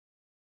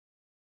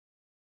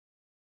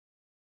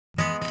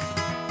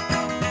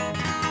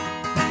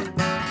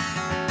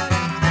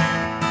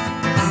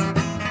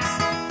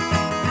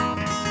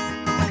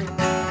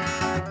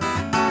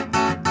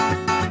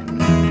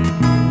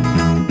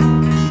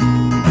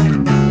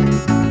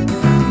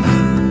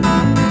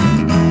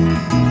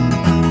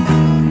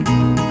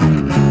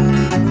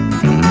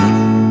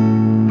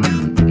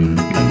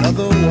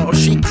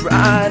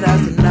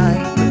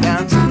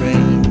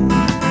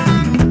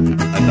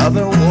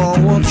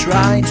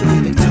to be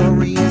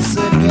victorious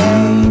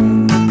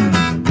again.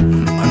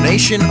 Our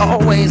nation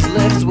always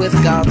lives with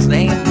God's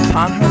name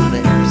upon her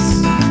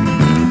lips.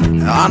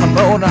 On a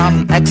boat, on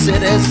an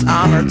exodus,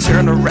 on her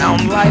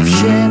turnaround life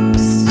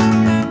ships.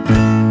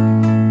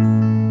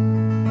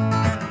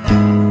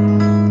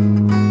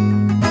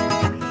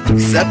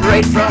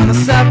 Separate from the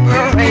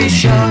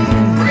separation,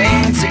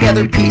 bring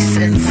together peace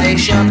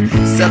sensation.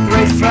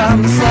 Separate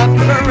from the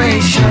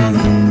separation.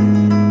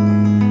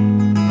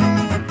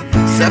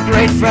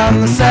 Separate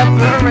from the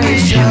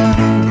separation,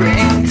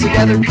 bring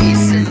together peace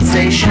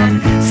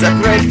sensation.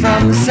 Separate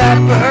from the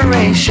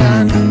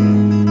separation.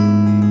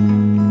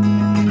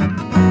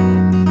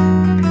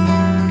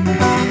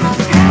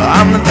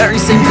 On the very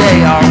same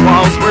day our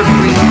walls were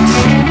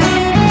breached,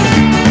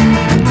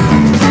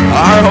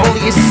 our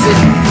holiest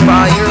city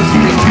fires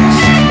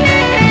reached.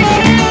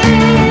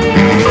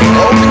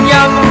 Open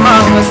young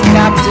among us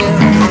captive,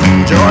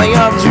 joy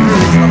of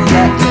Jerusalem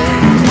let in,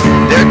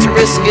 there to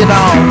risk it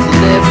all to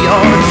live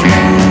your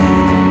dream.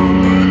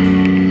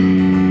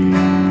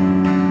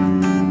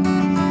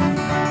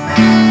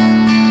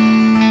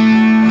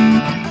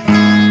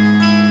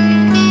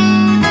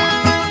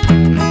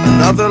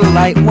 Another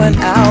light went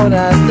out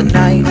as the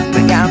night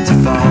began to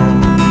fall.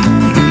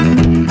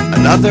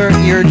 Another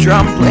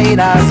eardrum played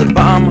as a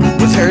bomb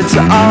was heard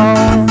to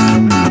all.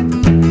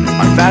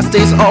 Our fast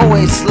days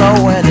always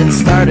slow and it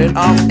started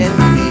off in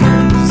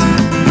fears.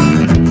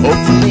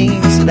 Hopefully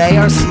today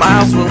our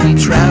smiles will be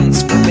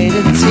transformed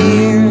into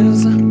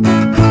tears.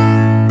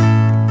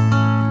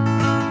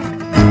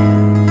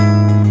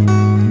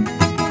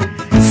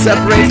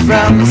 Separate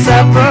from the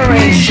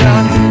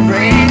separation,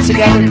 bring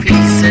together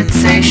peace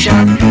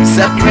sensation.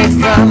 Separate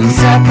from the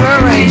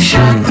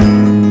separation.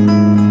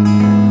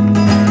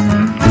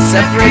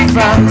 Separate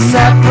from the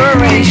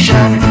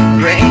separation,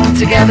 bring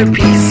together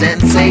peace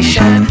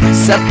sensation.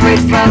 Separate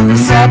from the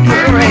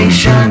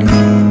separation.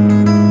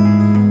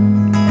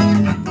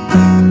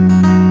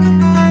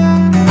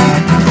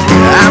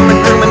 And the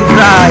groom and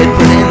bride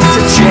put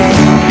into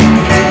chains.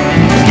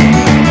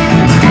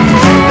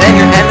 Then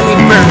your enemy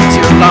burnt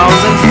your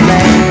laws in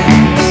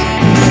flames.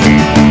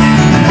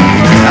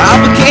 I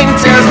became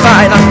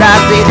terrified on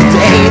that day, the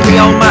day the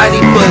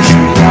Almighty pushed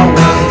me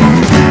away,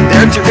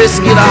 there to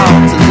risk it all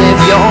to live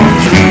your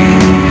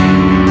dream.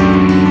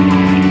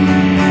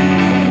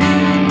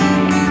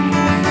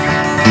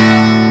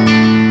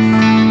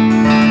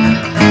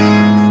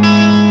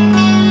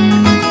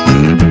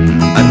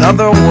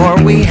 Another war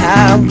we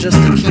have just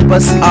to keep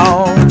us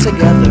all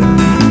together,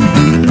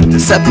 to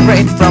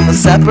separate from the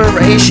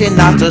separation,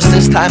 not just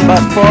this time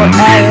but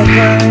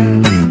forever.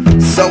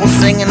 So we'll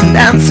sing and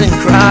dance and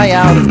cry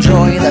out of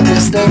joy that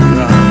this day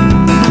brought.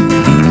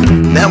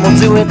 Then we'll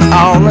do it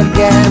all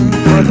again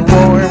for the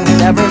war we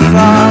never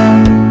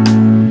fought.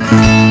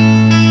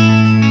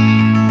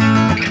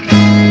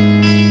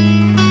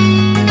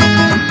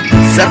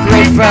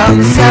 Separate from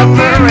the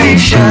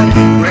separation,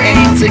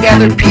 bring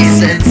together peace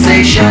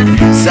sensation.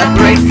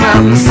 Separate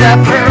from the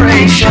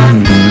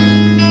separation.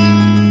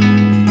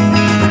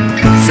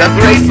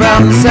 Separate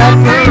from the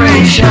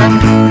separation,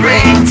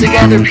 bring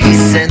together peace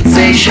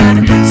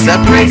sensation.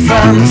 Separate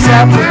from the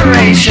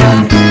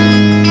separation.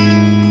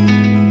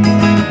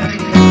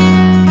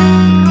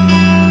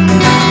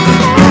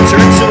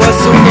 Turn to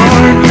us, O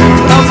Lord, who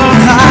dwells on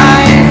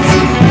high,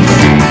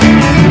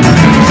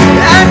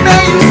 and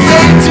may you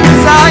say to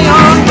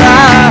Zion,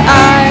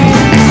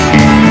 rise.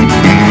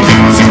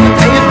 To the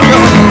day of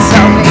your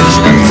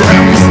salvation,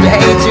 turn this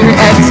day to your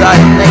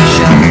exiled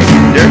nation,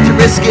 dare to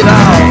risk it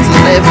all to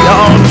live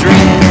your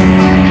dream.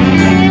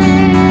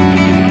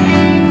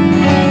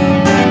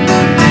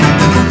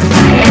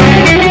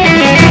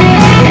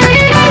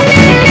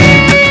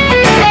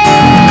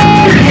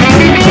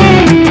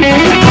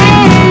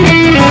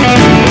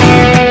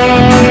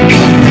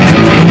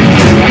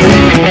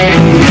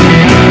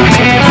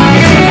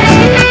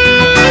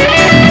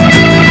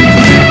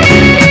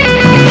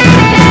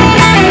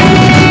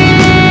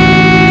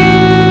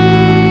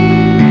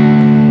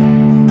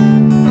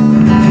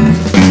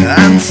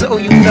 So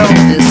you know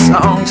this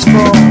song's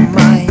for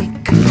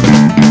Mike,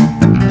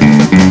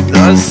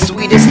 the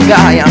sweetest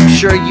guy I'm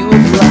sure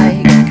you'd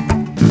like.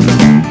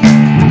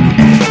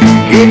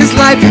 In his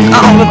life with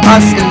all of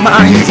us in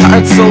mind, his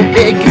heart so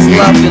big, his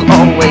love you'll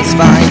always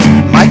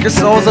find. Mike, your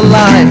soul's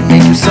alive,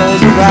 make your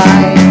souls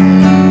arrive.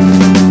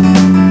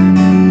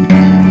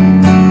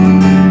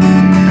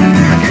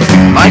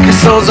 Mike, your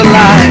soul's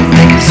alive,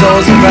 make your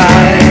souls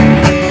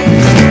arrive.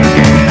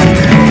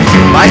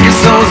 Mike, your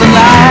soul's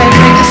alive,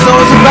 make your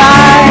souls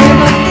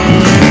arrive.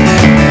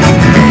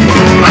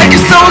 Mike,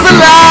 your soul's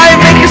alive,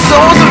 make your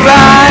souls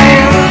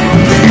arrive.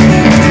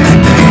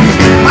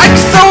 Mike,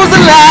 your soul's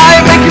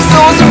alive, make your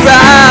souls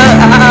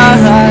arrive.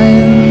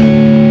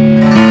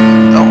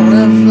 Don't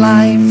live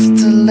life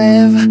to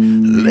live,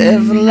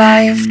 live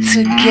life to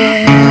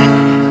give.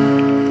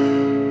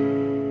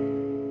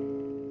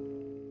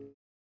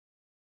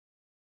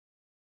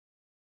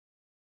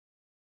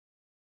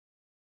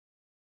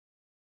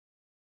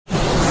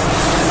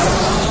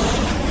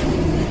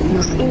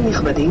 נושאים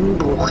נכבדים,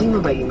 ברוכים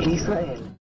הבאים לישראל.